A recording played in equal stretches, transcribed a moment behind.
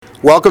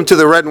Welcome to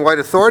the Red and White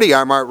Authority.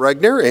 I'm Art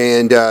Regner,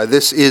 and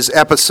this is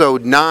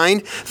episode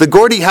 9, the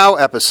Gordie Howe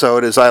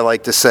episode, as I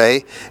like to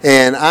say.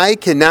 And I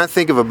cannot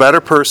think of a better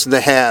person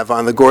to have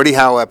on the Gordie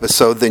Howe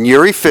episode than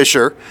Jiri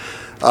Fischer.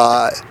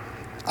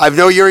 I've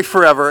known Jiri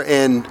forever,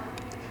 and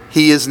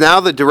he is now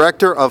the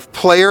Director of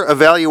Player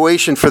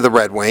Evaluation for the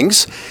Red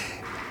Wings.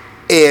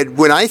 And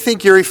when I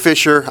think Jiri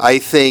Fischer, I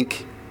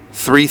think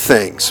 3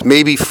 things,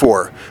 maybe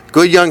 4.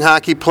 Good young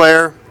hockey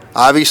player,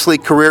 obviously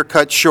career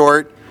cut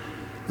short,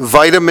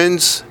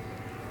 vitamins,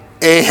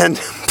 and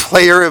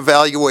player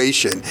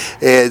evaluation.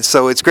 And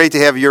so it's great to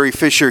have Jiri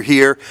Fischer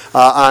here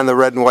on the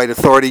Red and White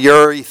Authority.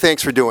 Jiri,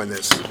 thanks for doing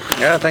this.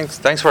 Yeah,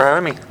 thanks for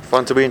having me.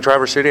 Fun to be in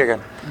Traverse City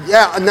again.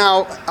 Yeah,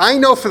 now, I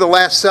know for the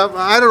last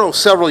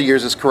several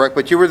years is correct,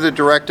 but you were the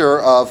Director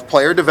of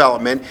Player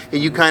Development,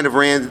 and you kind of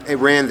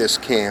ran this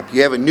camp.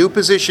 You have a new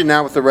position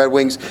now with the Red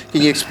Wings.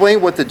 Can you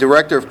explain what the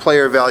Director of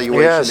Player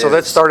Evaluation is? Yeah, so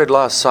that started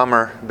last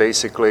summer,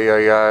 basically.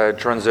 I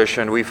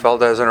transitioned. We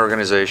felt as an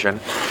organization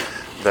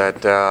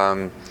that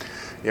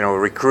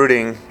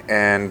recruiting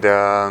and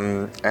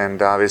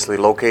obviously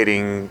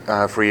locating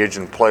free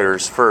agent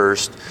players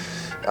first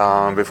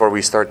before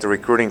we start the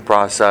recruiting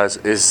process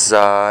is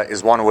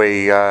one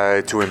way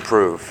to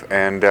improve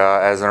and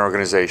as an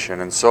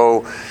organization. And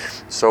so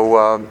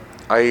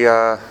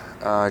I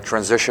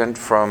transitioned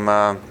from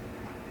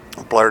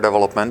player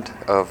development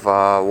of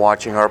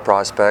watching our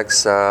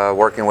prospects,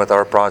 working with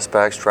our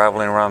prospects,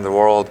 traveling around the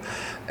world,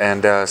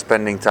 and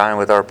spending time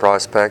with our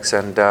prospects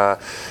and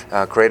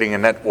creating a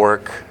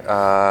network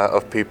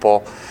of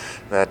people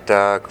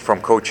that from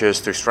coaches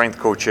to strength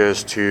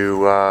coaches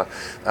to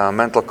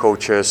mental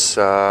coaches to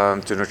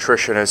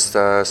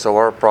nutritionists, so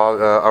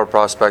our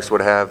prospects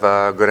would have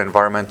a good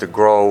environment to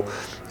grow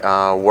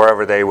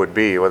wherever they would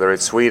be, whether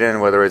it's Sweden,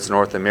 whether it's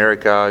North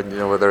America,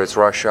 whether it's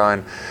Russia.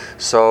 And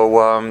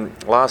so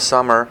last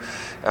summer,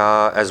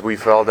 as we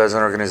felt as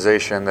an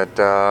organization that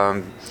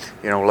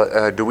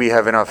do we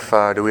have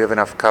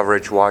enough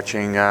coverage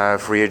watching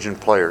free agent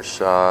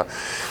players?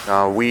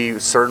 We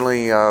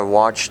certainly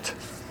watched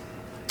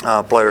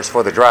players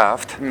for the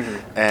draft,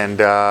 and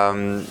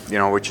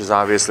which is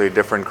obviously a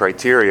different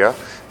criteria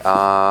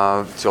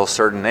till a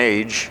certain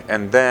age,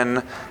 and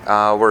then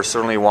we're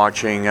certainly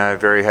watching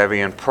very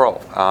heavy in pro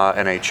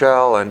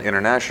NHL and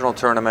international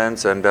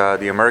tournaments and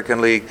the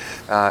American League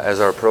as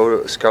our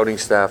pro scouting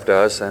staff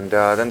does, and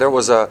then there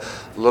was a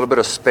little bit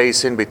of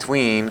space in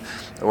between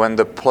when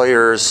the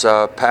players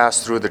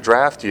pass through the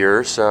draft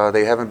years.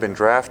 They haven't been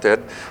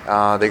drafted,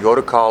 they go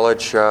to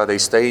college, they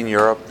stay in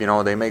Europe,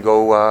 they may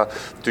go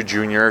to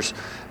juniors,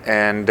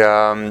 and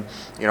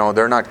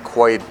they're not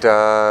quite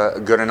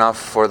good enough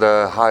for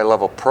the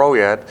high-level pro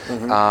yet.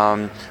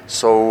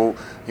 So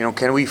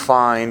can we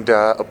find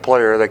a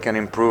player that can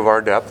improve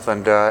our depth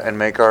and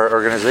make our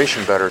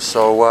organization better?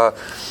 So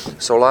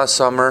last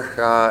summer,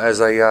 as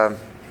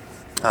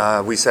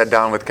we sat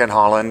down with Ken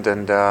Holland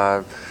and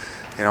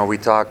we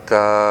talked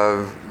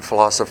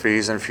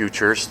philosophies and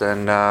futures.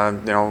 Then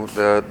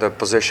the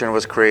position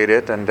was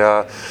created, and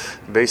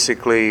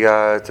basically,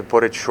 to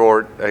put it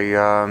short,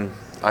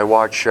 I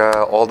watch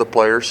all the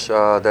players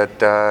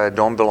that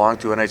don't belong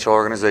to NHL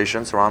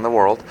organizations around the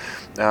world,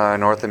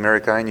 North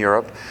America and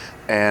Europe,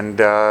 and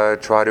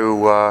try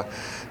to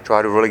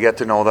really get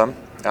to know them.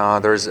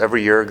 There's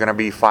every year going to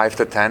be 5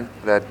 to 10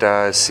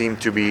 that seem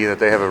to be that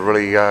they have a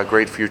really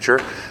great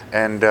future,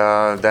 and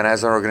then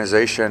as an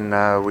organization,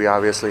 we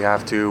obviously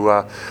have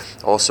to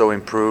also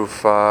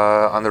improve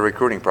on the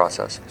recruiting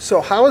process.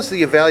 So how is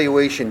the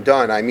evaluation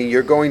done? I mean,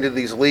 you're going to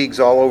these leagues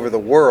all over the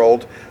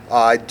world.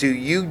 Do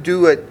you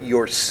do it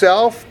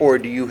yourself, or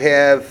do you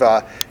have,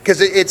 because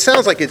it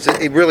sounds like it's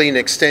really an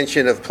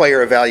extension of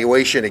player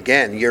evaluation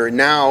again. You're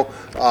now,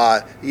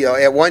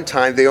 at one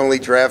time they only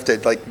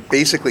drafted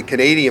basically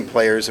Canadian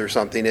players or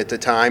something at the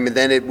time, and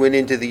then it went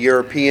into the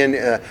European,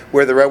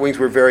 where the Red Wings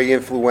were very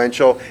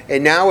influential,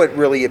 and now it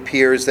really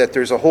appears that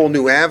there's a whole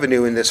new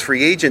avenue in this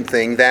free agent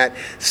thing that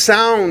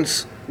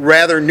sounds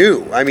rather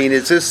new. I mean,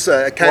 is this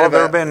kind of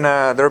there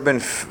have been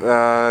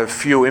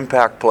few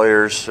impact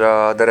players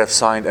that have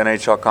signed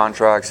NHL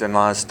contracts in the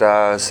last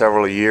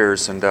several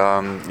years, and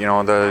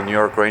the New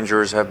York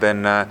Rangers have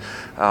been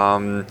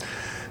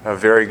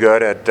very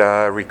good at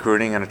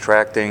recruiting and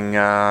attracting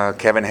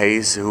Kevin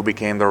Hayes, who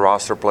became the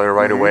roster player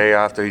right away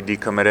after he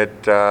decommitted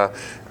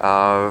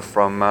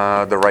from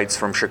the rights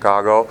from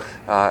Chicago,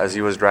 as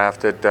he was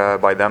drafted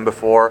by them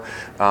before.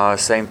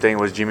 Same thing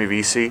with Jimmy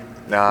Vesey.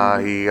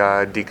 He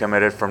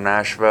decommitted from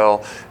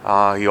Nashville.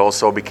 He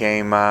also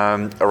became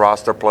a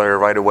roster player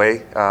right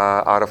away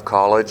out of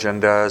college,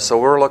 and so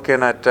we're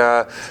looking at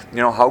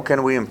how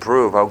can we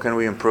improve? How can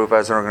we improve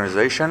as an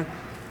organization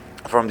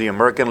from the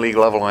American League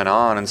level and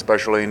on, and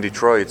especially in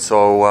Detroit.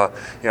 So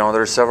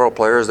there's several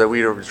players that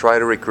we try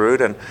to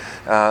recruit, and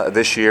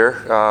this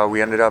year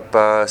we ended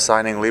up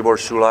signing Libor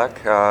Sulak,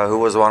 who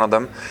was one of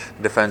them,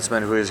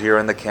 defenseman who is here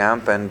in the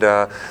camp. And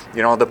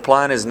the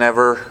plan is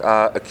never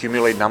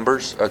accumulate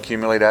numbers,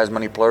 accumulate as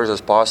many players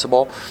as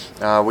possible.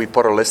 We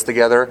put a list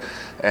together,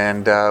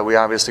 and we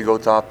obviously go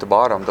top to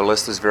bottom. The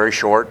list is very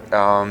short.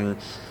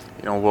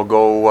 we'll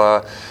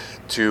go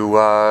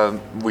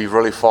we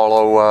really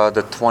follow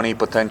the 20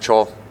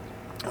 potential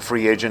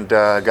free agent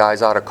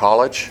guys out of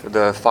college,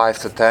 the 5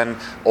 to 10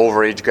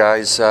 overage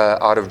guys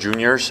out of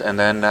juniors, and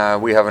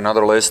then we have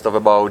another list of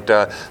about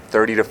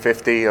 30 to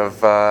 50 of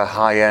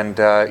high-end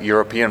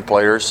European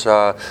players.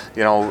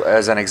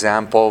 As an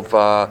example,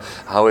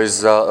 how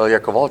is Ilya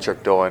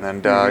Kovalchuk doing,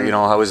 and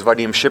how is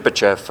Vadim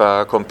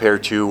Shipachev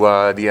compared to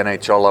the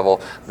NHL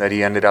level that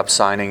he ended up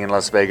signing in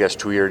Las Vegas,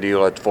 2-year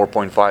deal at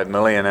 $4.5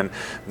 million, and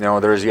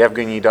there's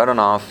Yevgeny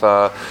Dadonov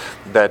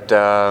that.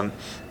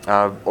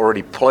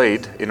 Already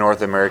played in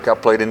North America,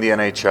 played in the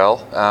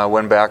NHL,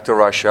 went back to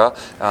Russia,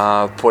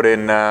 put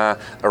in a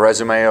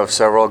resume of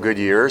several good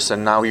years,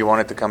 and now he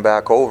wanted to come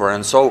back over.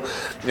 And so,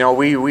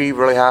 we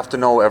really have to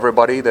know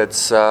everybody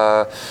that's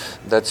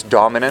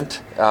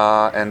dominant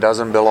and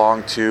doesn't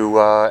belong to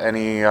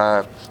any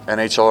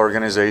NHL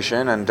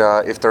organization. And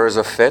if there is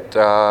a fit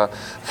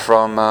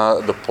from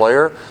the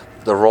player,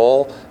 the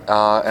role,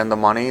 and the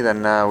money,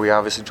 then we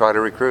obviously try to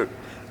recruit.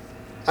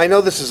 I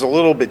know this is a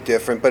little bit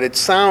different, but it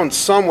sounds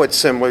somewhat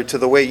similar to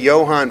the way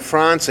Johan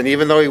Franzen,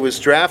 even though he was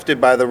drafted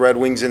by the Red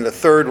Wings in the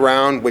 3rd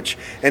round, which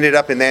ended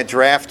up in that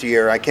draft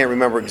year. I can't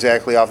remember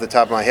exactly off the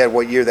top of my head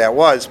what year that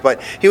was,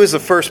 but he was the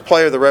first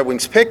player the Red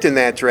Wings picked in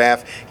that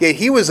draft. Yet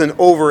he was an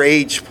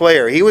overage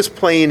player. He was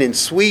playing in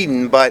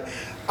Sweden, but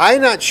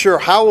I'm not sure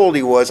how old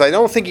he was. I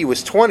don't think he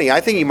was 20. I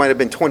think he might have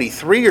been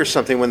 23 or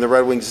something when the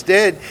Red Wings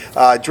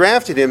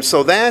drafted him.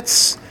 So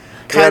that's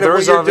kind of there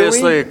what is you're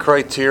obviously doing? a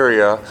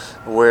criteria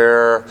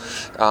where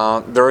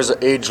there is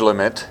an age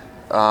limit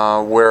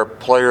where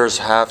players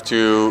have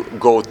to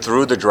go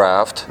through the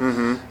draft.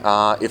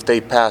 If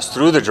they pass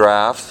through the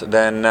draft,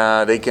 then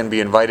they can be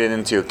invited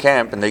into a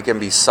camp and they can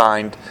be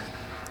signed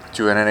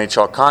to an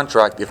NHL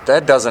contract. If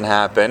that doesn't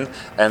happen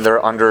and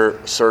they're under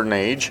a certain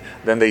age,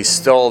 then they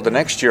still the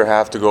next year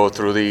have to go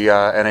through the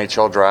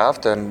NHL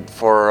draft, and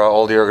for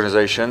all the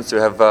organizations to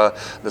have the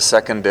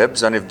second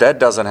dibs. And if that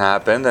doesn't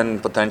happen,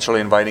 then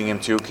potentially inviting him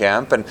to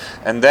camp, and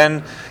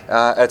then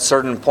at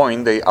certain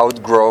point they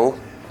outgrow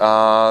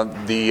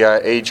the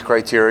age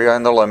criteria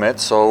and the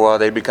limit, so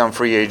they become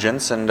free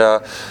agents. And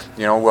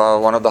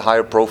one of the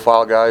higher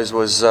profile guys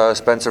was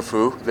Spencer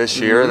Fu this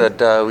year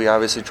that we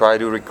obviously try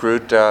to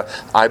recruit.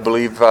 I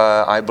believe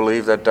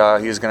that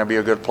he's going to be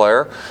a good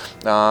player.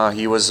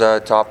 He was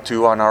top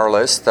 2 on our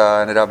list,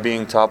 ended up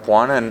being top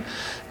 1, and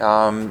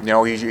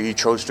he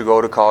chose to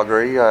go to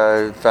Calgary.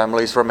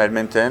 Family's from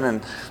Edmonton,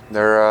 and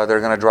they're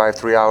going to drive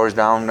 3 hours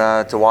down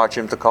to watch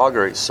him to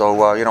Calgary. So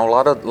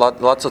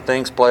lots of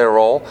things play a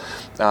role.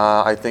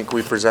 I think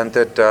we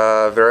presented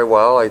very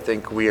well. I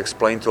think we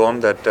explained to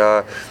him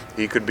that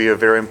he could be a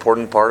very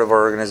important part of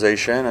our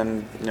organization,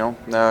 and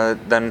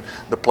then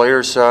the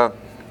players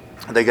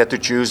they get to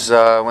choose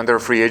when they're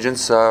free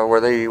agents where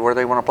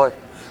they want to play.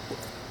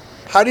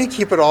 How do you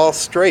keep it all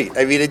straight?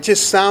 I mean, it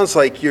just sounds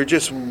like you're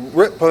just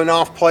ripping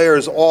off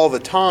players all the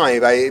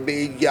time.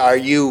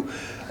 Do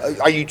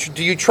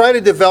you try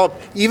to develop,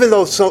 even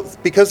though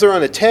because they're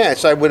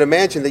unattached, I would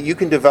imagine that you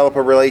can develop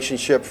a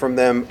relationship from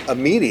them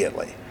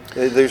immediately.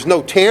 There's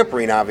no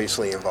tampering,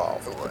 obviously,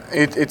 involved.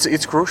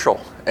 It's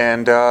crucial,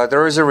 and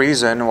there is a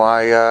reason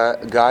why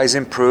guys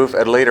improve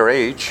at later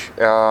age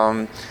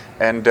and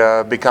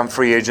become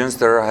free agents.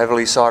 They're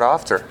heavily sought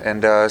after,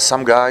 and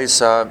some guys,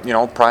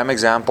 prime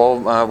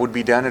example would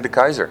be Danny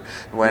DeKaiser.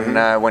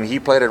 When he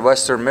played at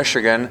Western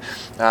Michigan,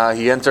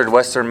 he entered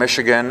Western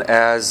Michigan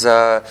as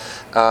a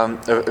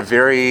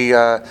very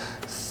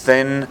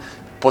thin,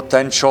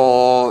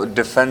 potential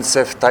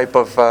defensive type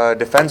of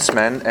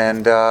defenseman,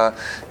 and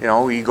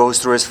he goes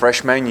through his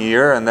freshman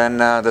year, and then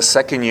the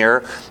second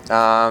year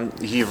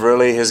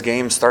his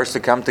game starts to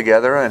come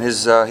together, and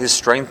his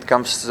strength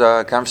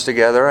comes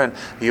together, and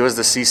he was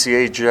the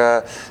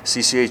CCHA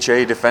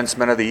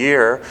Defenseman of the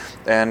Year,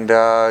 and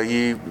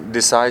he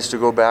decides to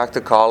go back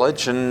to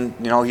college, and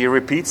he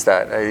repeats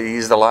that.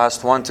 He's the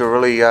last one to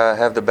really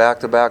have the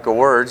back-to-back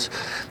awards,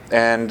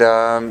 and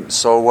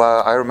so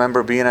I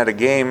remember being at a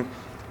game.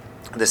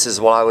 This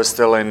is while I was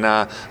still in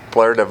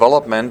player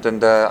development,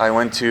 and I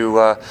went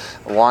to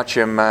watch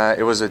him.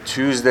 It was a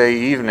Tuesday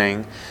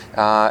evening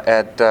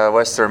at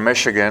Western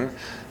Michigan,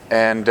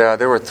 and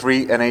there were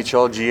 3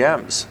 NHL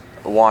GMs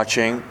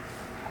watching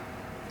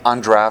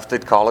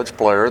undrafted college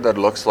player that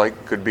looks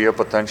like could be a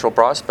potential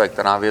prospect,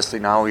 and obviously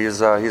now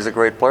he's a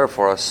great player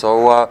for us.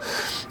 So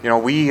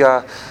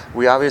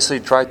we obviously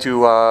try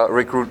to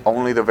recruit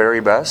only the very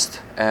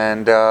best,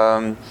 and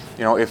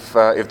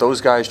if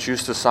those guys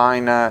choose to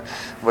sign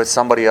with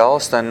somebody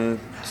else, then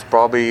it's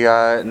probably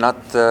not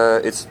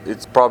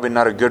it's probably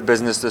not a good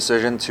business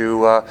decision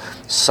to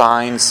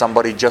sign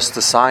somebody just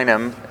to sign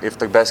him if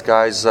the best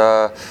guys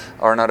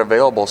are not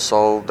available.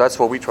 So that's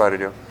what we try to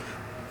do.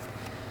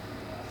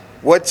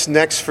 What's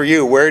next for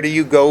you? Where do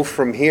you go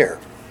from here?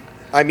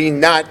 I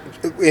mean, not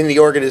in the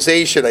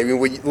organization. I mean,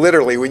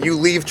 when you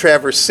leave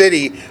Traverse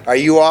City, are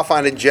you off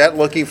on a jet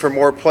looking for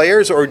more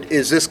players, or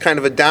is this kind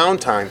of a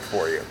downtime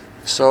for you?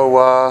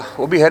 So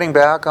we'll be heading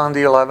back on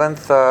the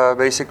 11th,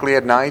 basically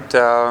at night,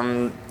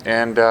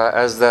 and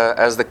as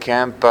the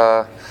camp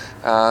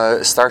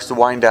starts to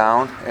wind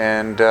down,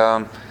 and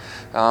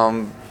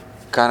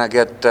kind of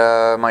get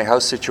my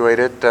house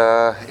situated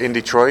in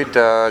Detroit,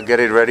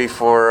 get it ready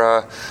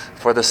for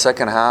the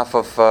second half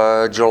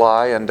of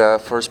July and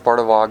first part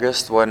of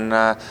August, when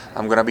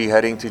I'm going to be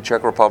heading to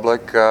Czech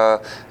Republic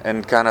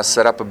and kind of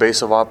set up a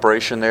base of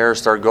operation there,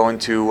 start going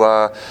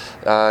to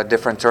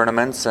different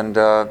tournaments, and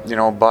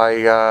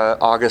by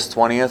August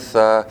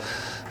 20th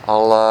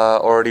I'll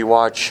already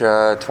watch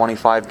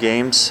 25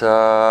 games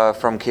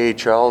from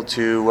KHL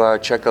to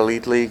Czech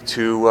Elite League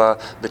to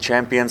the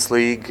Champions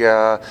League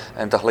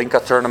and the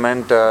Hlinka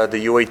tournament, the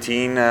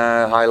U18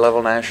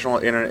 high-level national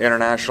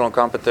international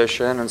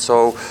competition. And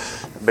so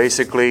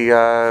basically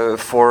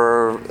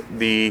for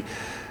the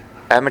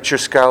amateur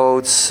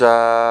scouts,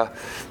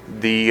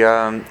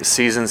 the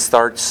season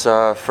starts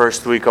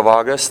first week of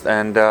August,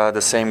 and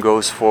the same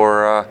goes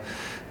for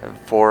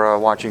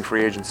watching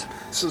free agents.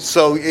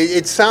 So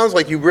it sounds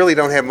like you really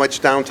don't have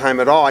much downtime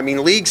at all. I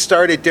mean, leagues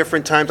start at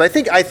different times. I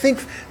think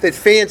that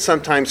fans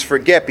sometimes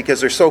forget, because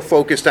they're so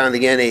focused on the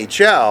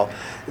NHL,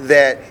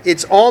 that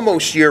it's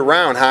almost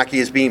year-round hockey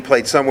is being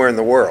played somewhere in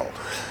the world.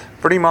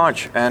 Pretty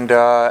much, and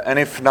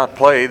if not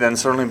played, then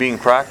certainly being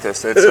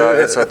practiced. It's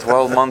a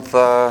 12-month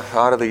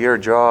out of the year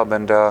job,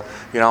 and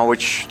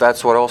which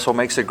that's what also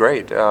makes it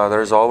great.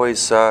 There's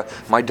always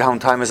my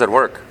downtime is at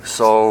work,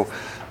 so.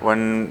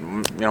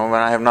 When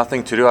I have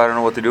nothing to do, I don't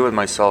know what to do with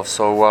myself.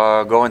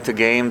 So going to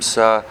games,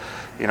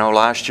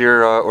 last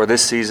year or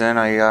this season,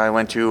 I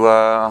went to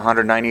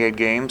 198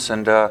 games,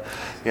 and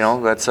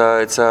it's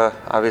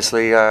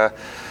obviously a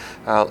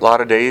lot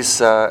of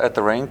days at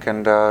the rink,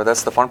 and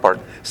that's the fun part.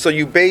 So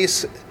you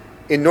base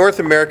in North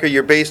America,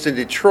 you're based in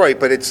Detroit,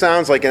 but it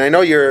sounds like, and I know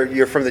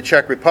you're from the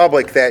Czech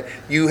Republic, that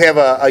you have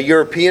a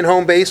European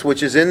home base,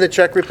 which is in the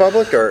Czech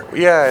Republic, or?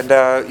 Yeah, and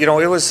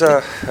it was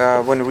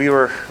when we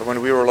were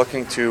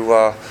looking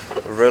to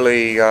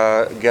really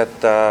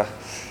get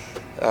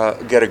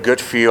a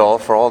good feel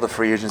for all the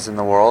free agents in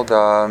the world.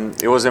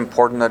 It was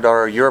important that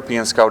our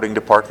European scouting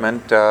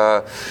department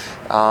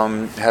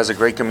has a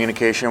great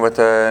communication with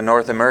the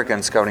North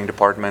American scouting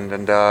department,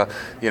 and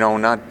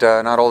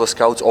not all the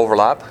scouts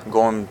overlap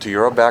going to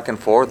Europe back and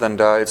forth,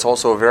 and it's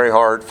also very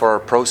hard for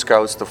pro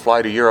scouts to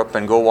fly to Europe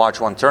and go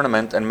watch one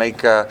tournament and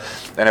make an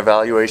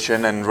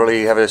evaluation and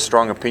really have a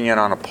strong opinion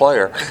on a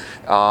player.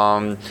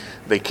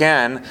 They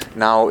can.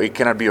 Now it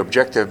cannot be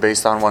objective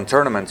based on one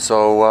tournament.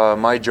 So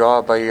my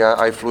job,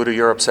 I flew to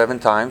Europe 7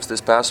 times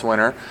this past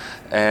winter,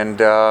 and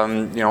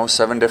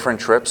 7 different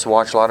trips,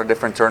 watched a lot of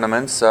different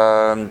tournaments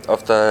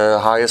of the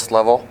highest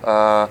level,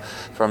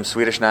 from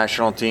Swedish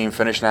national team,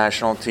 Finnish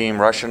national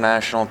team, Russian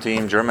national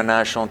team, German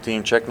national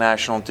team, Czech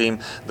national team,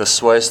 the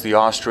Swiss, the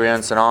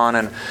Austrians, and on.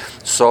 And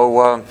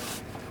so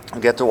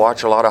get to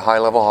watch a lot of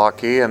high-level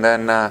hockey, and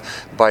then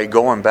by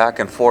going back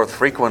and forth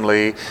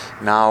frequently,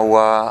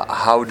 now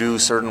how do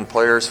certain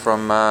players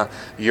from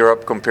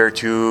Europe compare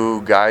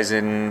to guys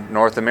in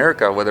North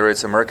America, whether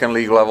it's American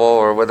League level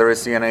or whether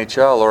it's the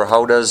NHL, or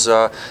how does,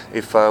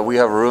 if we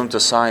have room to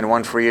sign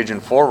one free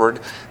agent forward,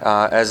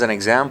 as an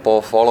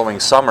example, following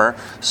summer,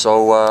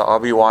 so I'll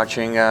be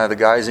watching the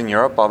guys in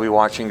Europe, I'll be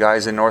watching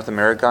guys in North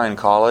America in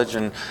college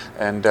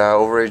and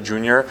over at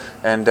junior,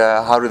 and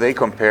how do they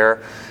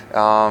compare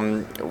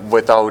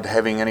without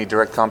having any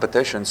direct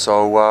competition.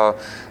 So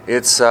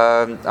it's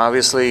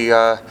obviously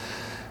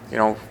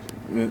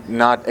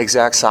not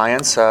exact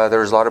science.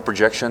 There's a lot of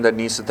projection that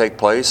needs to take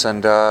place,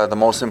 and the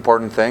most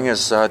important thing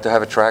is to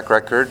have a track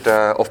record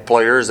of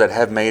players that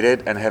have made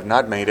it and have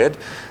not made it,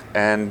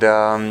 and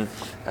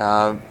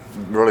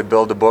really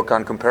build a book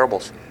on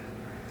comparables.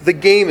 The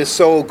game is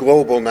so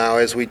global now,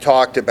 as we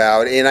talked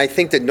about, and I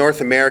think that North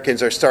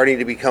Americans are starting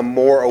to become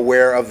more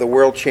aware of the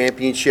World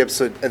Championships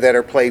that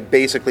are played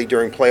basically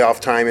during playoff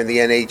time in the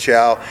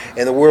NHL,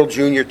 and the World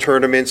Junior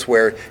tournaments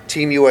where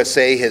Team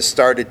USA has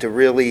started to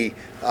really,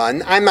 I'm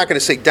not going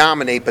to say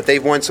dominate, but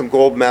they've won some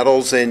gold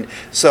medals. And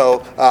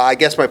so I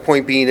guess my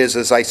point being is,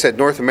 as I said,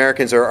 North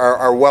Americans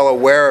are well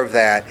aware of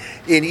that.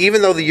 And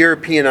even though the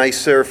European ice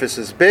surface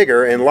is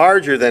bigger and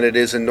larger than it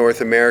is in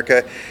North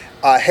America,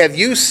 have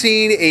you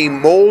seen a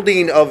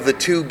molding of the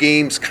two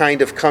games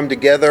kind of come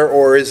together,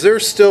 or is there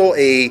still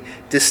a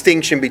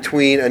distinction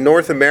between a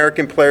North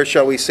American player,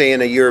 shall we say,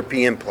 and a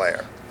European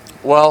player?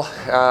 Well,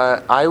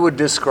 I would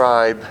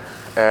describe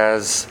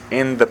as,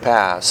 in the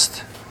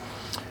past,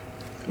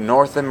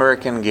 North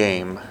American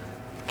game,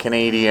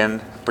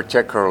 Canadian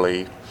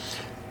particularly,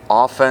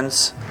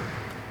 offense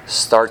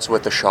starts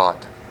with a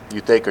shot.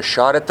 You take a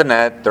shot at the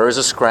net, there is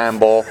a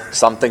scramble,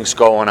 something's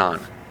going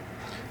on.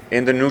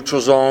 In the neutral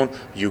zone,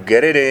 you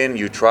get it in,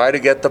 you try to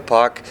get the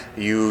puck,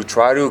 you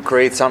try to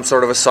create some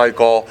sort of a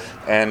cycle,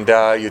 and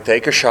you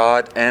take a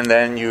shot, and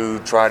then you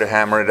try to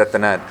hammer it at the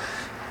net.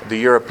 The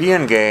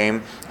European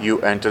game, you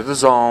enter the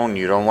zone,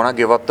 you don't want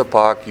to give up the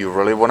puck, you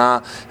really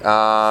want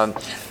to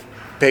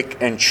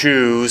pick and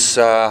choose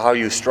how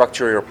you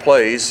structure your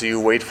plays. You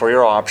wait for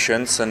your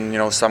options,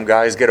 and some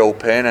guys get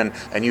open,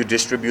 and you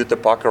distribute the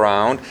puck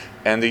around.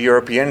 And the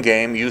European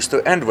game used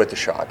to end with the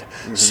shot.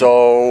 Mm-hmm.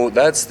 So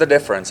that's the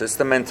difference. It's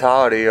the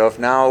mentality of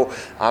now,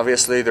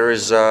 obviously, there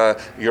is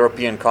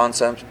European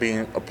concepts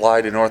being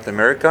applied in North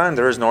America, and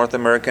there is North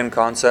American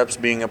concepts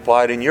being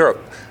applied in Europe.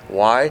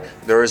 Why?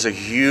 There is a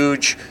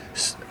huge,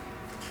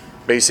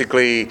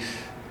 basically,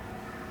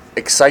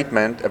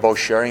 excitement about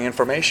sharing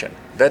information.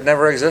 That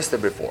never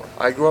existed before.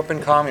 I grew up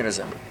in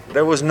communism.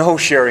 There was no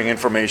sharing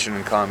information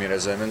in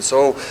communism, and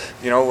so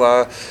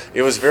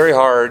it was very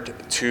hard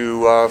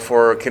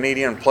for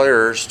Canadian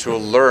players to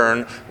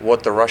learn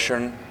what the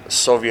Russian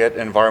Soviet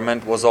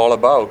environment was all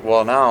about.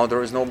 Well, now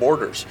there is no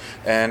borders,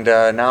 and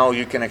now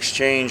you can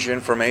exchange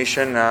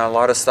information. A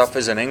lot of stuff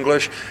is in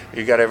English.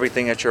 You got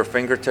everything at your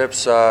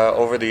fingertips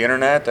over the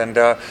internet, and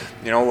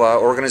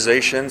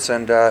organizations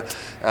and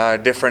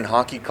different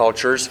hockey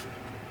cultures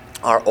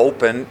are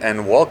open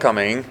and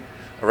welcoming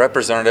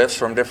representatives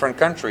from different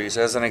countries.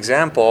 As an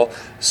example,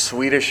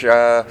 Swedish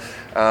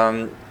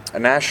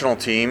national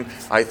team,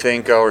 I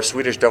think our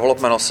Swedish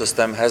developmental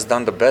system has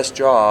done the best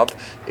job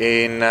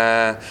in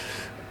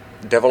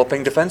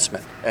developing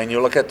defensemen. And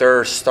you look at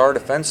their star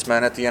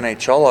defensemen at the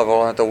NHL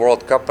level, at the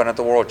World Cup and at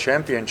the World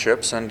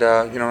Championships, and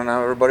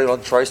now everybody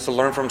tries to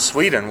learn from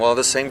Sweden. Well,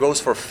 the same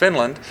goes for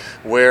Finland,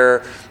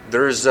 where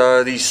there's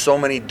these so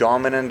many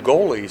dominant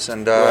goalies,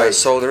 and right.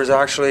 So there's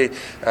actually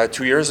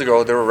 2 years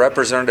ago there were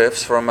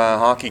representatives from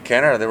Hockey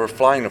Canada. They were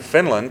flying to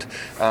Finland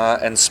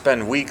and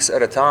spend weeks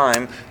at a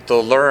time to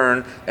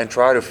learn and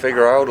try to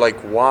figure out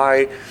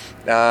why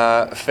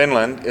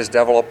Finland is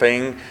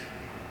developing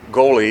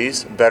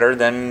goalies better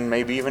than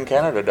maybe even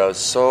Canada does.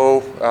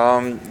 So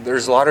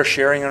there's a lot of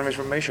sharing of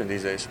information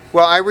these days.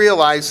 Well, I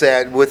realize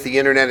that with the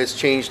internet has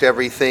changed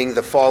everything,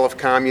 the fall of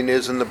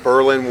communism, the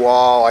Berlin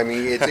Wall. I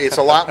mean, it's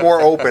a lot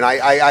more open.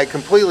 I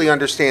completely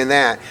understand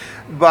that.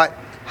 But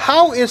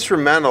how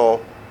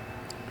instrumental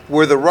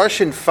were the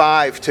Russian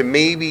Five to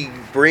maybe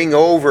bring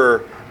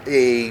over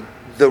the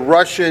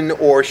Russian,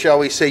 or shall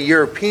we say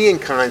European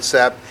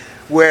concept,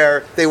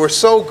 where they were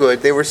so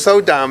good, they were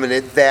so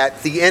dominant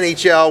that the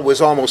NHL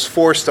was almost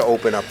forced to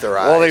open up their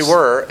eyes? Well, they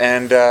were,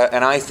 and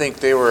I think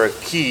they were a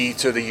key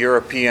to the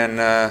European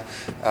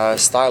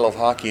style of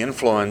hockey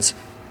influence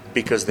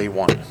because they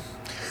won.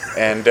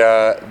 And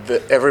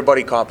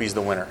everybody copies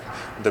the winner.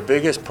 The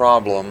biggest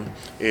problem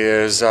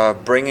is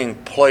bringing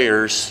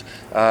players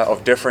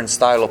of different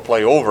style of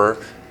play over,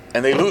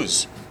 and they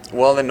lose.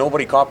 Well, then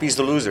nobody copies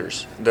the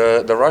losers.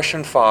 The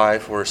Russian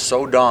Five were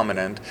so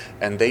dominant,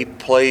 and they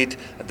played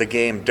the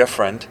game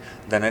different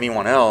than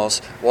anyone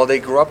else. Well, they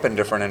grew up in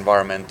different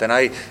environment, and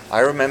I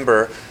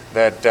remember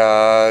that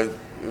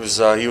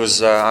he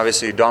was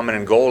obviously a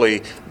dominant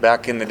goalie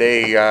back in the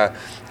day.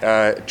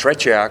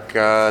 Tretiak,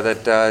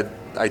 that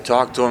I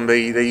talked to him.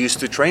 They used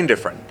to train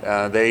different.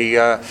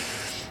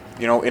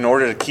 In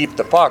order to keep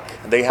the puck,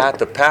 they had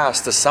to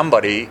pass to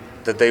somebody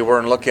that they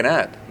weren't looking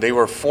at. They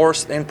were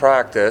forced in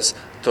practice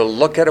to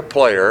look at a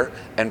player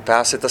and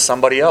pass it to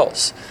somebody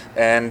else.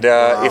 And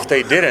Wow. If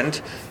they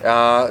didn't,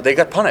 they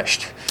got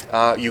punished.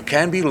 You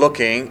can be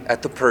looking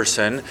at the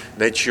person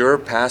that you're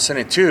passing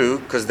it to,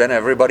 because then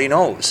everybody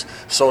knows.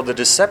 So the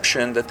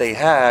deception that they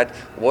had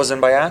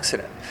wasn't by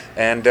accident.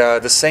 And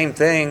the same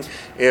thing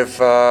if,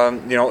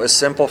 a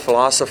simple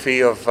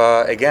philosophy of,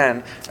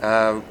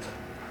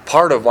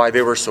 part of why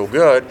they were so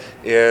good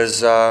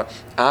is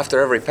after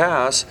every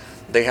pass,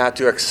 they had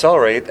to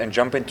accelerate and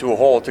jump into a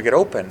hole to get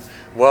open.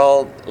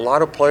 Well, a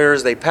lot of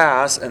players, they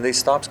pass and they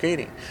stop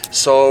skating.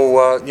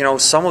 So,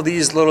 some of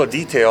these little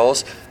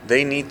details,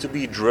 they need to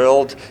be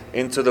drilled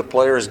into the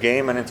player's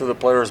game and into the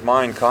player's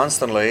mind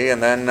constantly.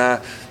 And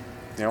then,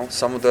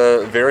 some of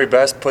the very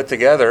best put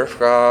together,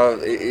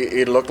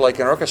 it looked like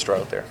an orchestra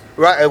out there.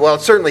 Right. Well,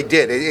 it certainly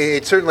did.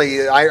 It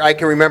certainly. I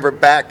can remember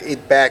back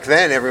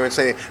then, everyone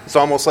saying it's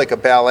almost like a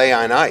ballet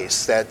on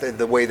ice. That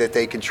the way that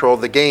they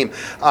controlled the game.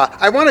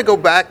 I want to go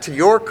back to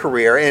your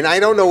career, and I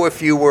don't know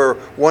if you were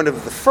one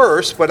of the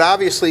first, but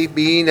obviously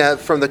being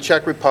from the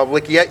Czech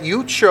Republic, yet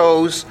you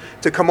chose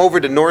to come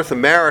over to North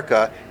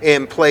America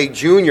and play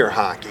junior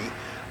hockey.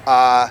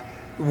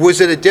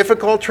 Was it a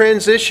difficult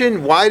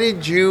transition? Why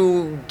did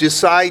you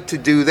decide to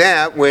do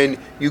that when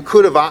you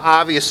could have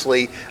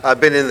obviously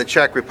been in the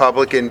Czech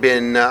Republic and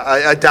been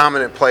a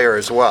dominant player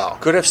as well?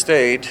 Could have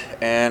stayed,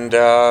 and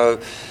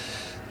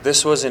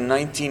this was in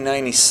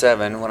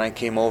 1997 when I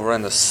came over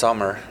in the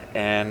summer,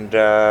 and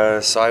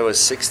so I was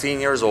 16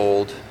 years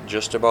old,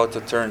 just about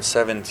to turn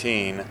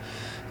 17,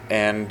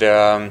 and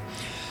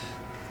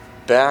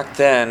back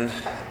then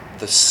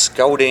the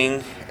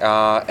scouting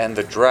and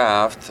the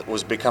draft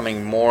was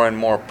becoming more and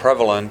more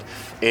prevalent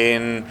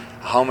in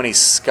how many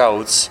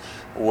scouts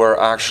were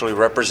actually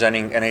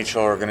representing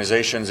NHL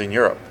organizations in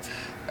Europe.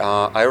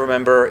 I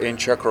remember in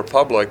Czech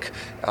Republic,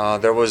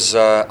 there was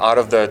out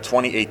of the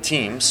 28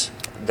 teams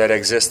that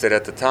existed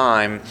at the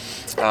time,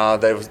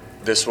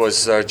 this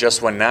was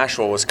just when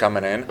Nashville was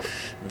coming in.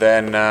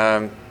 Then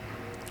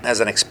as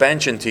an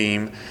expansion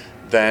team,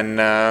 then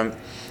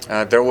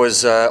there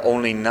was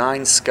only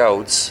 9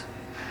 scouts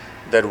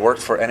that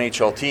worked for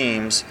NHL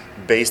teams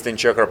based in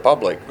Czech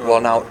Republic. Well,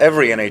 now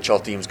every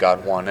NHL team's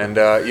got one, and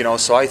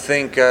so I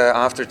think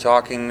after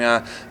talking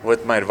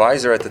with my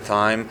advisor at the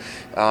time,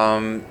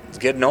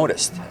 get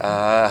noticed.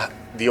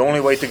 The only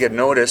way to get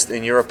noticed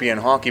in European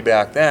hockey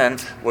back then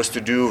was to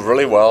do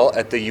really well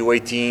at the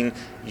U18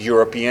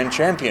 European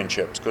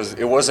Championships, because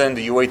it wasn't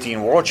the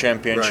U18 World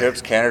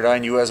Championships. Right. Canada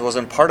and US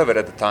wasn't part of it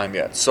at the time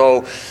yet.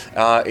 So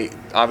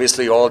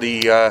obviously all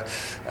the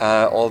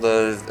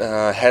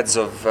heads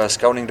of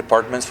scouting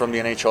departments from the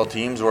NHL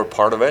teams were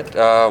part of it,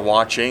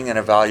 watching and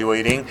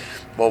evaluating.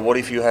 Well, what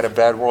if you had a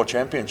bad World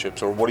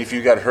Championships, or what if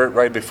you got hurt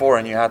right before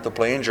and you had to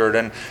play injured?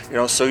 And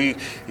so you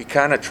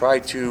kind of try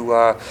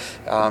to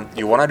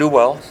you want to do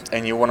well,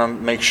 and you want to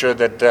make sure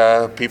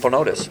that people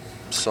notice.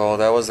 So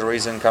that was the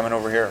reason coming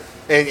over here.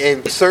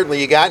 And certainly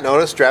you got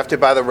noticed,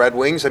 drafted by the Red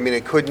Wings. I mean,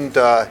 it couldn't,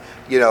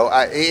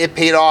 it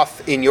paid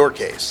off in your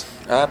case.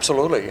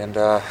 Absolutely, and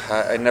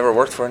I never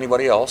worked for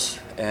anybody else,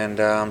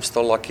 and I'm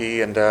still lucky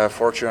and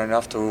fortunate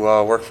enough to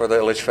work for the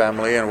Illich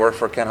family and work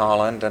for Ken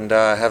Holland, and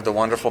have the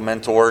wonderful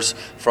mentors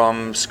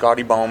from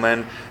Scotty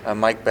Bowman,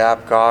 Mike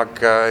Babcock,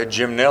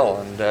 Jim Nill,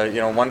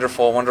 and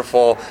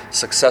wonderful,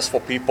 successful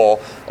people,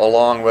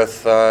 along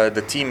with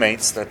the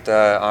teammates that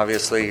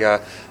obviously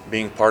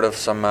being part of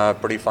some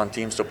pretty fun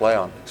teams to play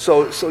on.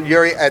 So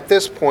Jiri, at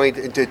this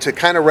point, to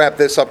kind of wrap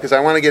this up, because I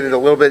want to get into a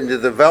little bit into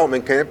the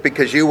development camp,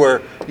 because you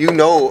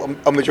know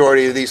a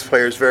majority of these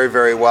players very,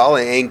 very well,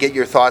 and get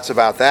your thoughts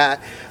about that.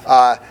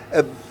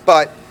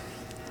 But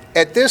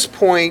at this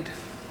point,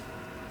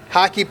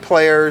 hockey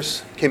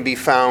players can be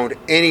found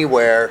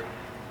anywhere,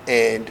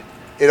 and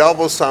it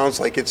almost sounds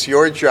like it's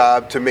your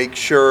job to make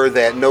sure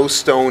that no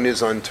stone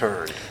is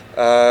unturned.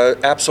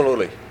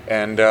 Absolutely,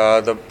 and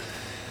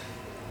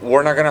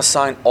we're not going to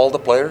sign all the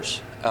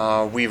players.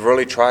 We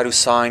really try to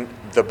sign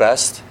the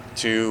best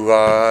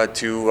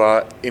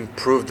to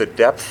improve the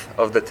depth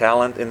of the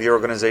talent in the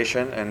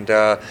organization,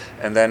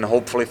 and then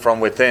hopefully from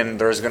within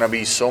there's going to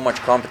be so much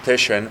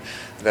competition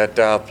that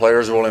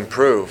players will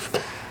improve.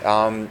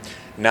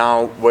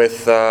 Now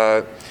with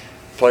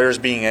players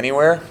being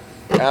anywhere,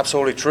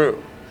 absolutely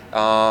true.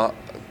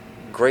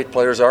 Great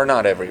players are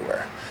not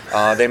everywhere.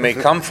 They may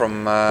come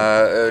from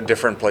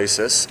different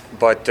places,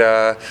 but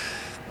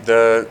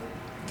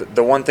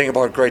the one thing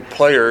about great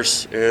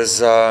players is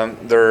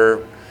they're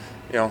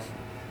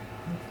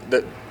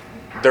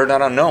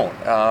not unknown.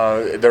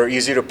 They're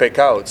easy to pick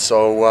out.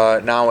 So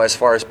now, as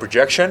far as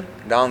projection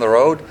down the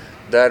road,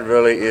 that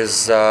really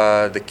is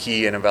the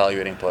key in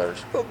evaluating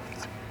players.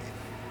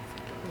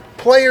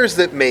 Players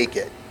that make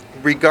it,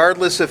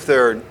 regardless if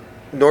they're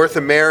North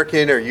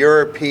American or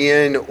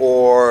European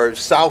or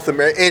South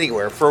American,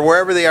 anywhere, for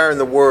wherever they are in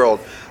the world,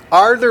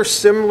 are there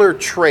similar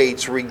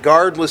traits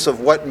regardless of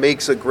what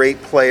makes a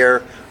great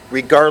player,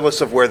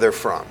 regardless of where they're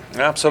from?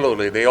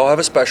 Absolutely. They all have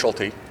a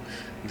specialty.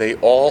 They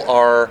all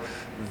are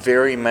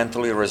very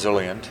mentally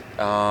resilient.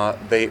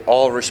 They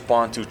all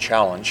respond to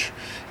challenge.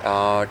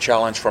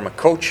 Challenge from a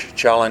coach,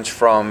 challenge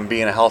from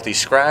being a healthy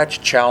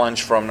scratch,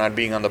 challenge from not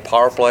being on the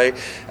power play.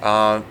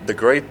 The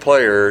great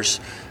players,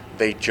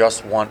 they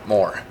just want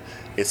more.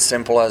 It's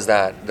simple as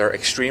that. They're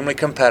extremely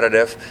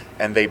competitive,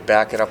 and they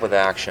back it up with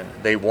action.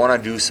 They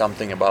want to do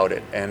something about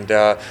it, and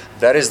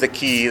that is the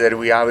key that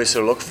we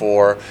obviously look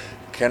for.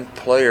 Can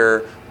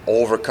player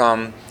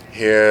overcome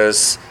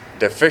his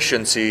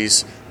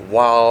deficiencies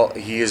while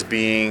he is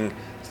being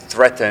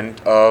threatened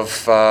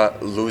of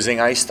losing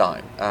ice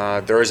time?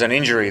 There is an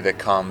injury that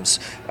comes.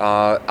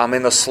 I'm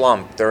in the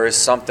slump. There is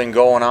something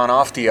going on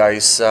off the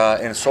ice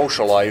in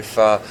social life,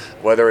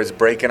 whether it's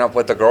breaking up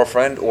with a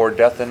girlfriend or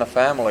death in the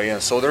family.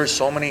 And so there's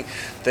so many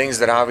things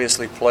that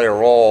obviously play a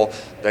role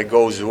that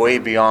goes way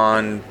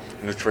beyond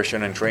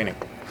nutrition and training.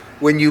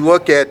 When you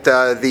look at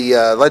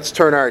let's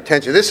turn our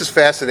attention. This is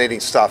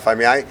fascinating stuff. I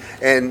mean,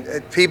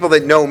 and people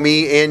that know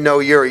me and know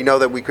Jiri know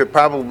that we could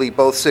probably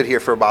both sit here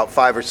for about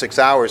 5 or 6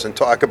 hours and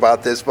talk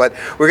about this, but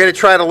we're going to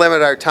try to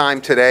limit our time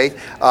today.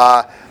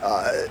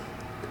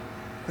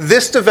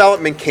 This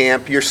development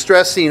camp, you're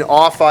stressing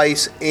off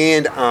ice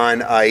and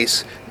on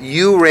ice.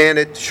 You ran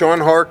it. Sean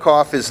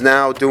Horkoff is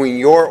now doing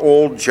your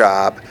old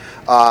job,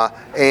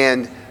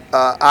 and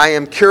I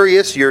am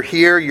curious, you're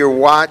here, you're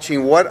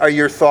watching. What are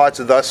your thoughts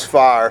thus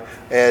far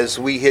as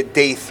we hit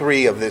day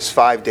 3 of this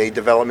 5-day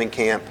development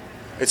camp?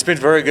 It's been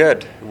very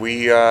good.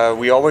 We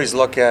always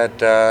look at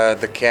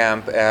the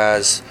camp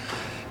as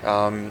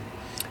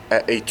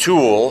a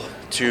tool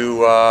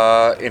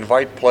to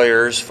invite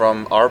players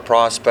from our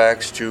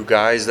prospects to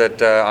guys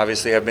that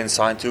obviously have been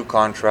signed to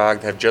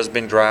contract, have just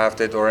been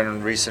drafted, or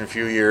in recent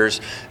few years,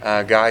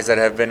 guys that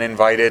have been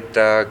invited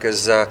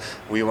because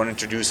we want to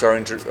introduce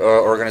our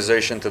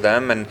organization to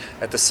them, and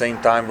at the same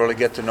time really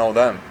get to know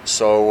them.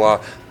 So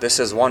this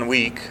is 1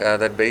 week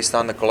that, based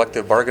on the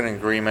collective bargaining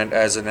agreement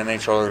as an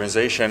NHL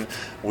organization,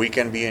 we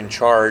can be in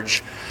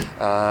charge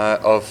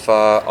of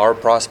our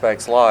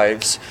prospects'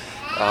 lives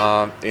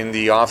in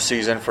the off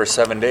season for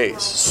 7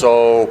 days.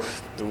 So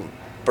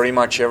pretty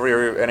much every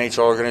NHL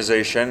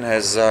organization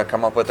has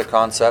come up with the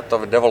concept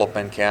of a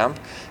development camp,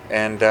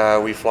 and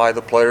we fly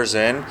the players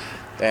in.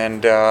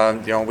 And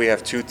we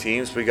have 2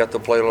 teams. We got to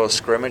play a little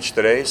scrimmage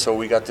today, so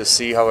we got to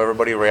see how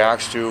everybody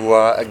reacts to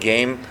a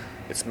game.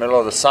 It's middle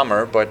of the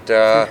summer, but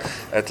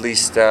at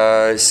least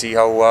see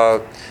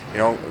how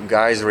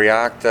guys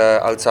react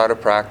outside of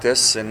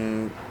practice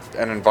in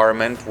an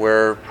environment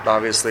where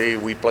obviously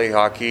we play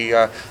hockey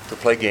to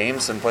play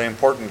games and play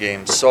important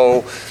games.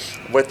 So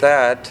with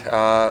that,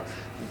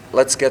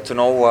 let's get to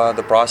know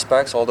the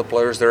prospects, all the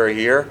players that are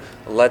here.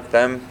 Let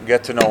them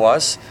get to know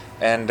us.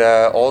 And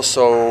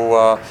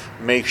also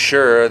make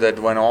sure that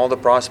when all the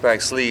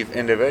prospects leave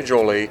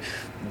individually,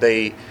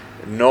 they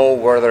know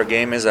where their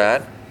game is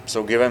at.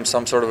 So give them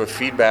some sort of a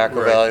feedback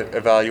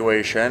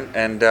evaluation,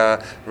 and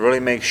really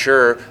make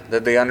sure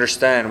that they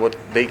understand what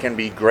they can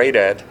be great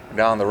at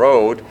down the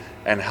road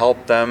and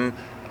help them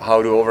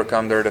how to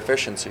overcome their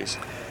deficiencies.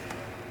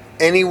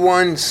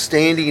 Anyone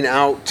standing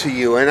out to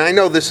you? And I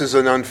know this is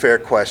an unfair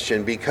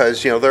question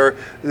because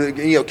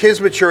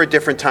kids mature at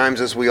different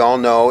times, as we all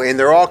know, and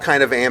they're all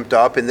kind of amped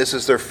up, and this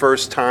is their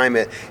first time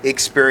at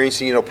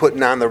experiencing,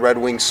 putting on the Red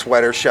Wings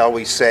sweater, shall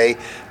we say?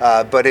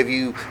 But have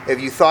you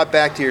thought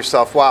back to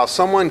yourself, wow,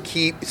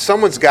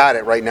 someone's got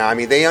it right now? I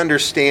mean, they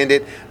understand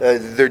it.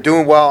 They're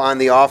doing well on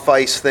the off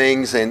ice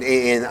things, and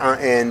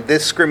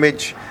this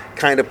scrimmage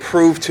kind of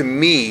proved to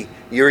me,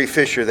 Jiri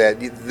Fischer, that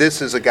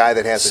this is a guy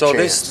that has a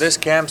chance. So this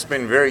camp's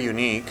been very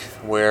unique,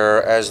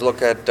 whereas you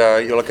look at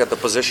the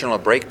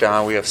positional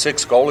breakdown, we have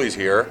 6 goalies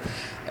here,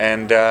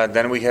 and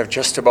then we have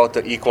just about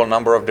the equal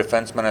number of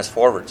defensemen as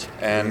forwards.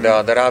 And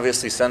that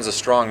obviously sends a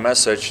strong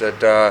message that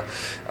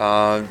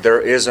there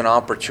is an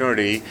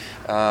opportunity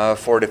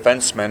for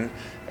defensemen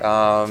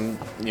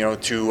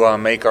to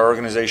make our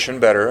organization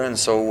better. And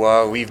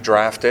so we've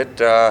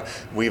drafted,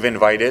 we've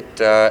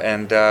invited,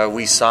 and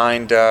we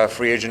signed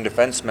free agent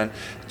defensemen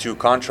to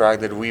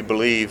contract that we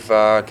believe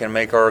can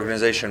make our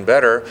organization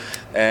better.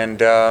 And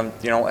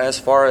as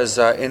far as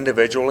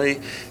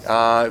individually,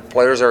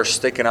 players are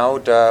sticking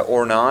out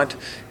or not,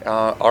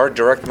 our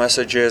direct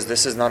message is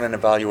this is not an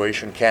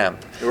evaluation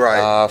camp.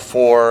 Right.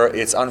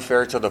 It's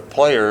unfair to the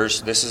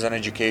players. This is an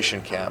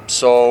education camp.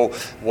 So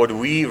what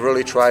we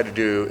really try to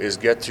do is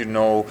get to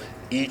know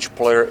each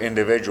player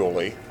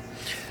individually,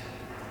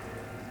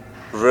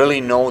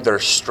 really know their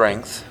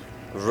strength,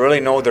 really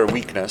know their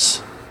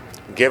weakness,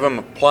 give them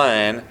a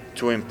plan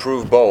to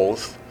improve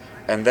both,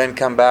 and then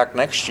come back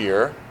next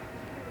year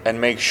and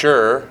make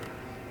sure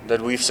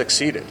that we've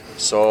succeeded.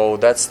 So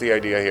that's the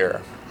idea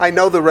here. I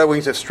know the Red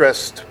Wings have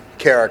stressed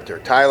character.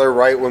 Tyler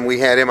Wright, when we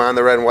had him on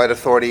the Red and White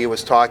Authority, he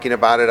was talking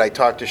about it. I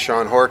talked to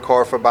Sean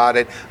Horkorf about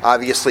it.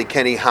 Obviously,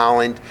 Kenny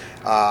Holland.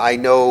 I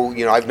know,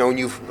 I've known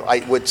you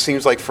what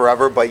seems like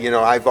forever, but,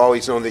 I've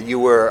always known that you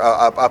were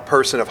a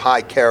person of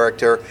high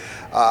character.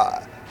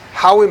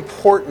 How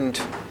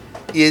important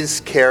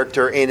is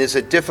character, and is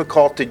it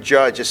difficult to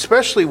judge,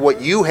 especially what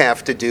you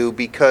have to do,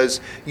 because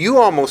you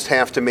almost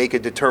have to make a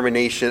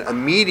determination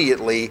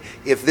immediately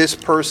if this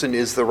person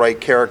is the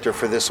right character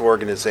for this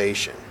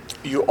organization?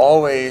 You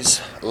always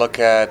look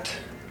at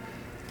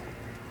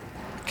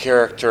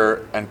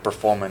character and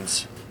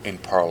performance in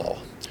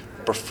parallel.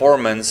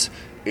 Performance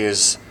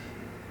is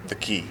the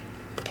key.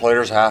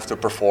 Players have to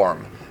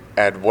perform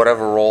at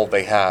whatever role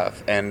they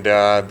have, and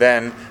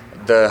then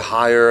the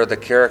higher the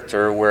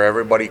character, where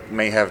everybody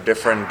may have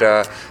different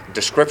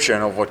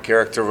description of what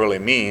character really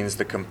means,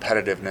 the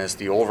competitiveness,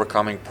 the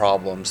overcoming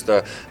problems,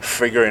 the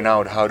figuring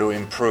out how to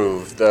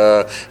improve,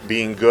 the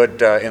being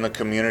good in the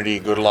community,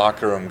 good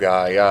locker room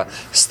guy,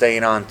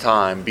 staying on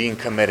time, being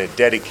committed,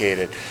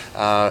 dedicated,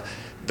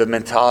 the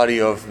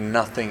mentality of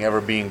nothing ever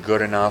being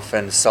good enough,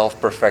 and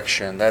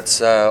self-perfection.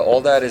 That's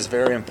all that is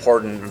very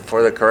important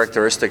for the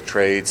characteristic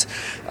traits,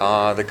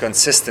 the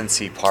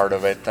consistency part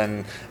of it.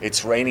 And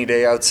it's rainy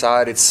day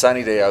outside, it's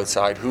sunny day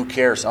outside. Who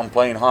cares? I'm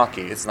playing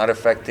hockey. It's not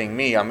affecting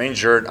me. I'm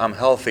injured. I'm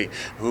healthy.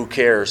 Who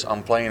cares?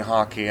 I'm playing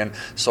hockey. And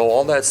so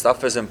all that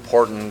stuff is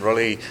important.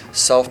 Really,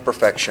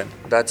 self-perfection.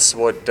 That's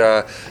what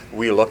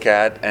we look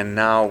at, and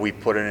now we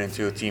put it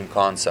into a team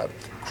concept.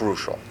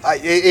 Crucial.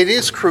 It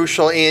is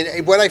crucial,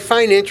 and what I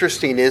find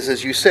interesting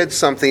is you said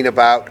something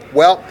about,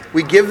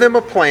 we give them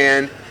a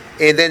plan,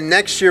 and then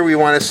next year we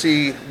want to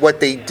see what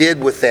they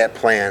did with that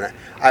plan,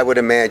 I would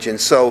imagine.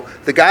 So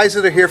the guys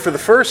that are here for the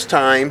first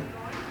time,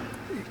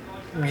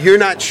 you're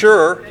not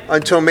sure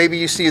until maybe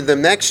you see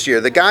them next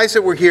year. The guys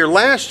that were here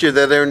last year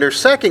that are in their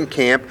second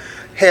camp,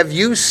 have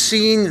you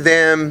seen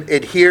them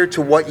adhere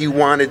to what you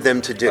wanted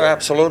them to do?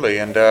 Absolutely,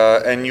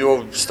 and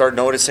you'll start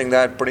noticing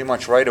that pretty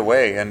much right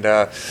away. And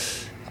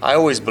I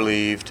always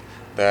believed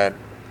that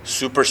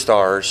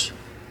superstars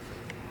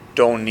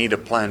don't need a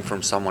plan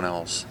from someone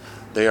else.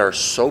 They are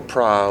so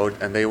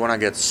proud, and they want to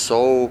get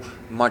so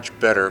much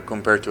better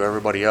compared to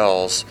everybody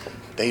else,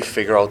 they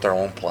figure out their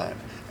own plan.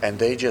 And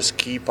they just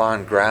keep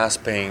on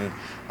grasping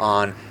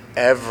on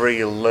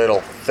every little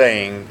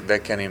thing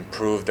that can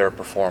improve their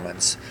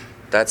performance.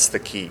 That's the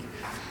key.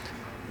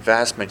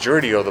 Vast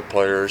majority of the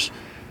players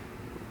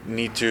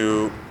need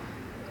to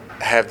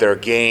have their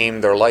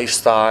game, their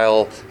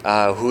lifestyle,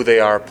 who they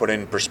are put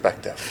in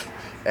perspective.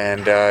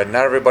 And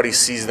not everybody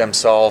sees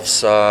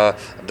themselves the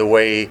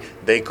way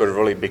they could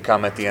really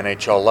become at the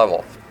NHL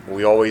level.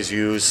 We always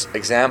use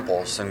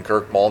examples, and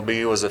Kirk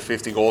Maltby was a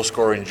 50-goal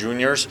scorer in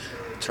juniors,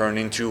 turned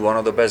into one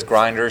of the best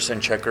grinders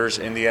and checkers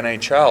in the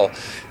NHL.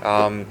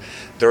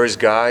 There is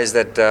guys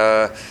that,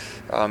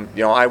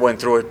 I went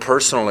through it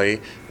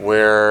personally,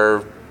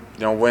 where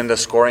win the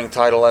scoring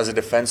title as a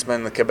defenseman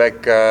in the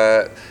Quebec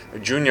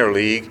Junior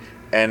League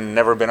and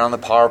never been on the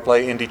power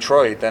play in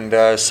Detroit.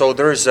 And so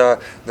there's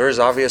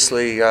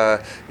obviously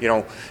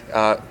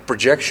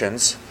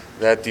projections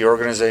that the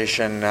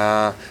organization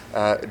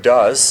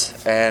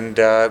does, and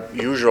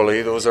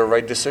usually those are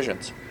right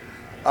decisions.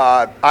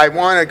 I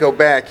want to go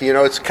back.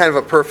 It's kind of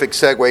a perfect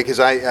segue, because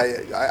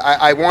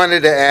I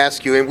wanted to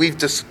ask you, and we've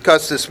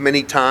discussed this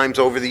many times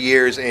over the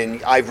years,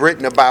 and I've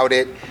written about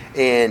it.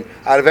 And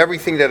out of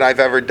everything that I've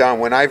ever done,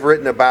 when I've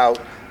written about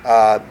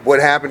what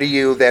happened to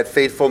you that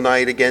fateful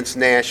night against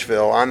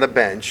Nashville on the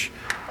bench,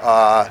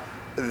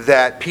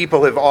 that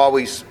people have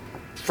always,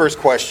 first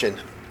question,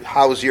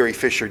 how's Jiri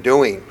Fischer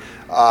doing?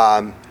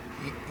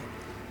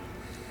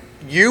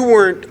 You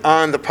weren't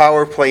on the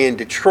power play in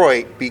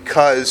Detroit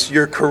because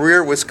your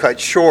career was cut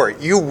short.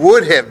 You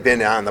would have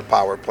been on the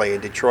power play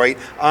in Detroit.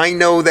 I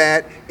know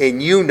that,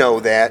 and you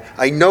know that.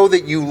 I know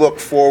that you look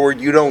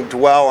forward. You don't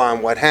dwell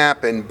on what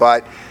happened,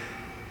 but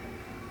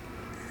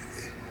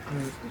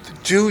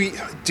do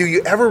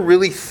you ever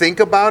really think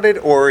about it,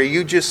 or are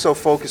you just so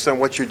focused on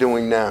what you're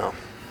doing now?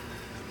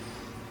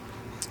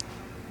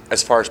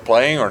 As far as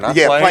playing or not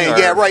playing? Or?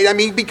 Yeah, right. I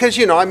mean, because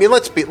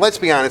let's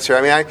be honest here.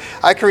 I mean,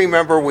 I can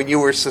remember when you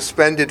were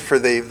suspended for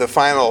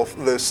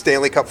the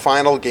Stanley Cup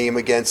final game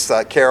against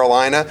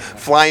Carolina,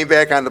 flying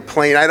back on the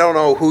plane. I don't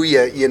know who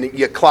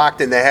you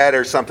clocked in the head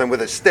or something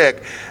with a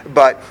stick,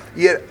 but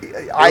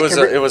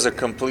it was a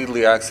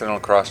completely accidental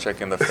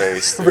cross-check in the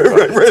face.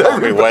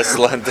 Tommy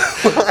Westland.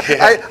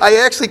 I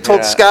actually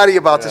told Scotty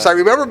about this. I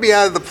remember being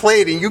out of the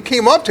plane, and you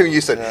came up to me and you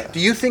said, "Do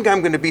you think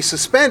I'm going to be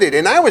suspended?"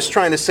 And I was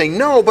trying to say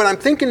no, but I'm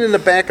thinking in the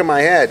back of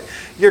my head,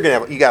 you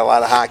got a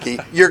lot of hockey.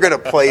 You're going to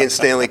play in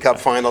Stanley Cup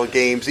final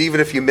games,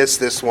 even if you miss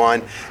this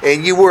one.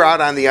 And you were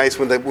out on the ice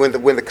when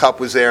the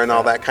cup was there and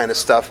all that kind of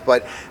stuff.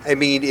 But I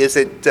mean, is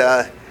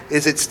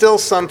it still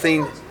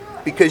something?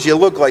 Because you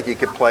look like you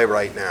could play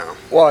right now.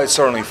 Well, it's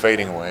certainly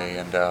fading away,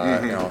 and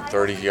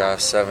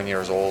 37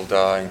 years old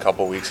in a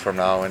couple of weeks from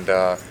now, and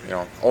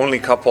only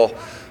couple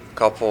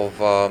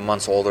of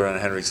months older than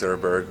Henrik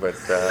Zetterberg, but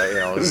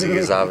Z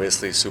is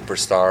obviously a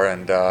superstar,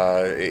 and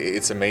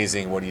it's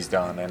amazing what he's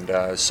done.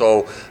 And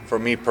so for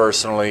me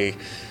personally,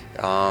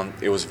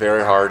 it was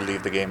very hard to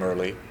leave the game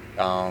early.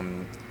 I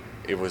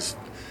was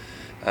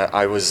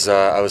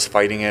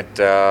fighting it.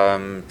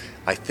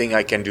 I think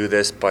I can do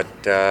this, but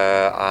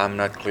I'm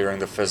not clearing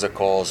the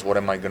physicals. What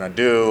am I going to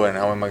do, and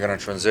how am I going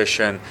to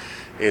transition?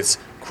 It's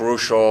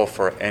crucial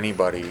for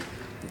anybody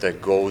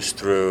that goes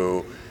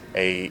through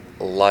a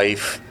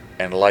life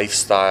and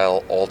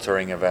lifestyle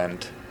altering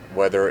event,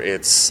 whether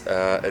it's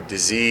a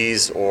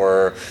disease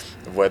or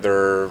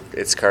whether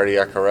it's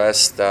cardiac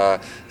arrest,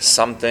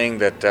 something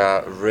that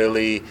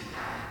really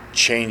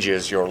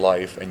changes your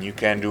life and you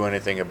can't do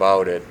anything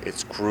about it.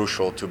 It's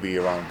crucial to be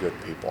around good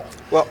people.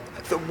 Well,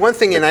 the one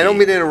thing, and I don't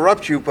mean to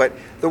interrupt you, but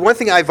the one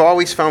thing I've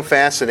always found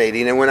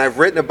fascinating, and when I've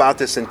written about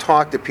this and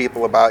talked to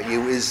people about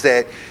you, is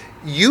that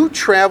you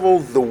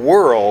traveled the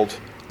world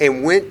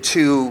and went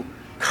to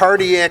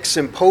cardiac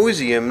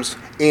symposiums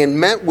and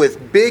met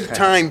with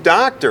big-time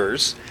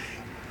doctors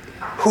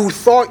who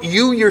thought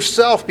you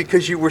yourself,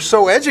 because you were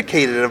so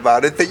educated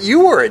about it, that you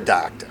were a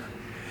doctor.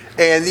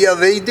 And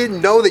they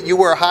didn't know that you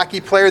were a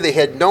hockey player. They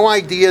had no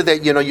idea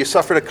that you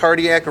suffered a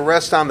cardiac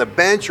arrest on the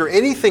bench or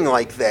anything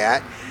like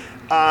that.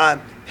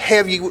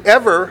 Have you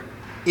ever,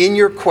 in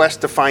your quest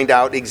to find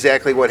out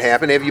exactly what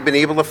happened, have you been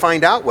able to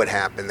find out what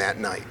happened that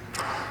night?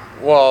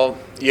 Well,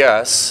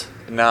 yes.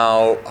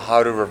 Now,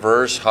 how to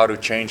reverse, how to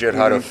change it,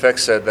 how to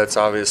fix it, that's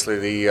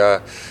obviously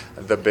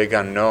the big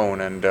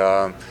unknown. And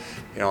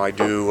I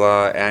do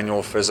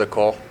annual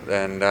physical,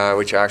 and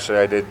which actually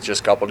I did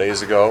just a couple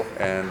days ago,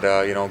 and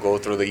go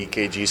through the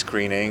EKG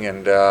screening,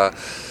 and I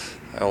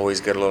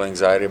always get a little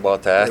anxiety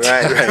about that.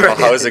 Right.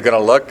 How is it going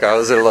to look? How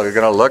is it going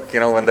to look?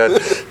 When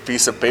that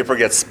piece of paper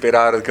gets spit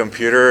out of the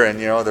computer, and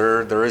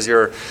there is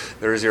your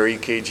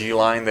EKG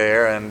line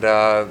there, and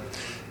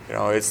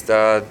it's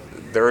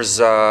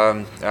there's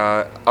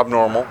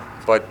abnormal,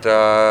 but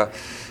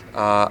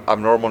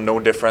abnormal no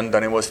different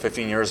than it was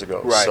 15 years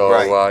ago. Right, so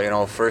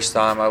right. First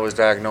time I was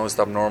diagnosed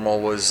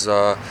abnormal was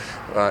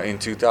in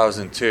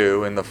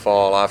 2002 in the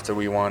fall, after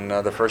we won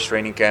the first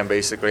training camp,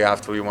 basically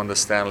after we won the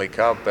Stanley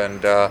Cup,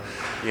 and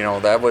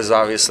that was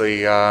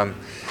obviously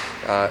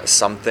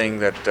something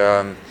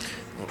that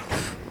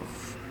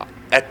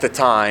at the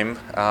time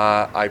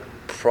I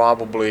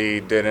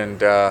probably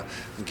didn't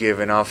give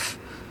enough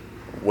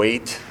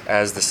weight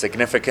as the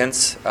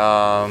significance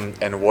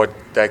and what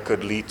that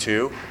could lead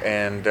to,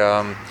 and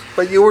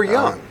but you were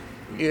young.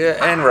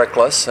 Yeah, and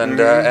reckless, and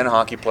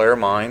hockey player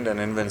mind, and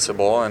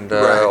invincible, and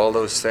Right. all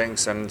those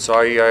things. And so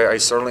I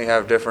certainly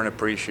have different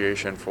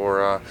appreciation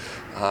for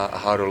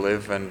how to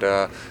live and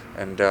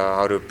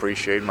how to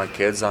appreciate my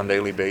kids on a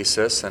daily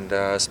basis, and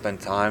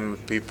spend time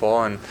with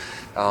people,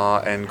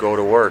 and go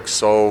to work.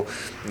 So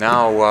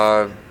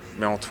now,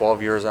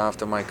 12 years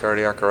after my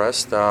cardiac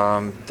arrest,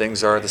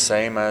 things are the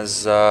same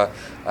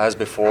as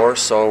before.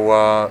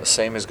 So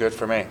same is good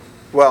for me.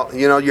 Well,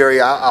 Yuri,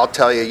 I'll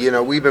tell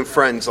you, we've been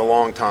friends a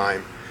long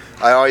time.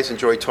 I always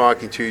enjoy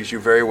talking to you, as you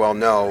very well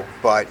know,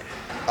 but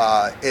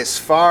as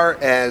far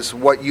as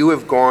what you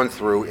have gone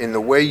through and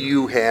the way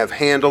you have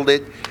handled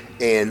it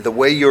and the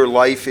way your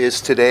life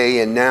is today,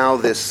 and now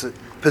this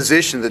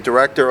position, the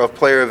Director of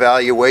Player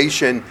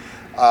Evaluation,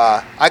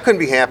 I couldn't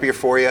be happier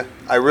for you.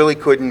 I really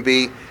couldn't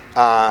be.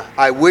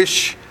 I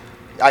wish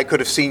I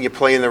could have seen you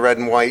play in the red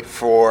and white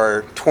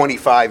for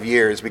 25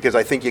 years, because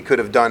I think you could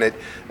have done it,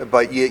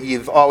 but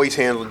you've always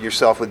handled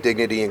yourself with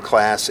dignity and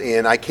class,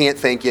 and I can't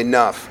thank you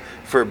enough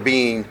for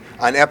being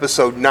on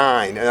episode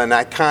 9, an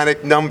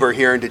iconic number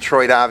here in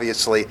Detroit,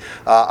 obviously,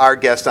 our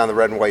guest on the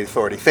Red and White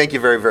Authority. Thank you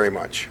very, very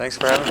much. Thanks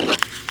for having me.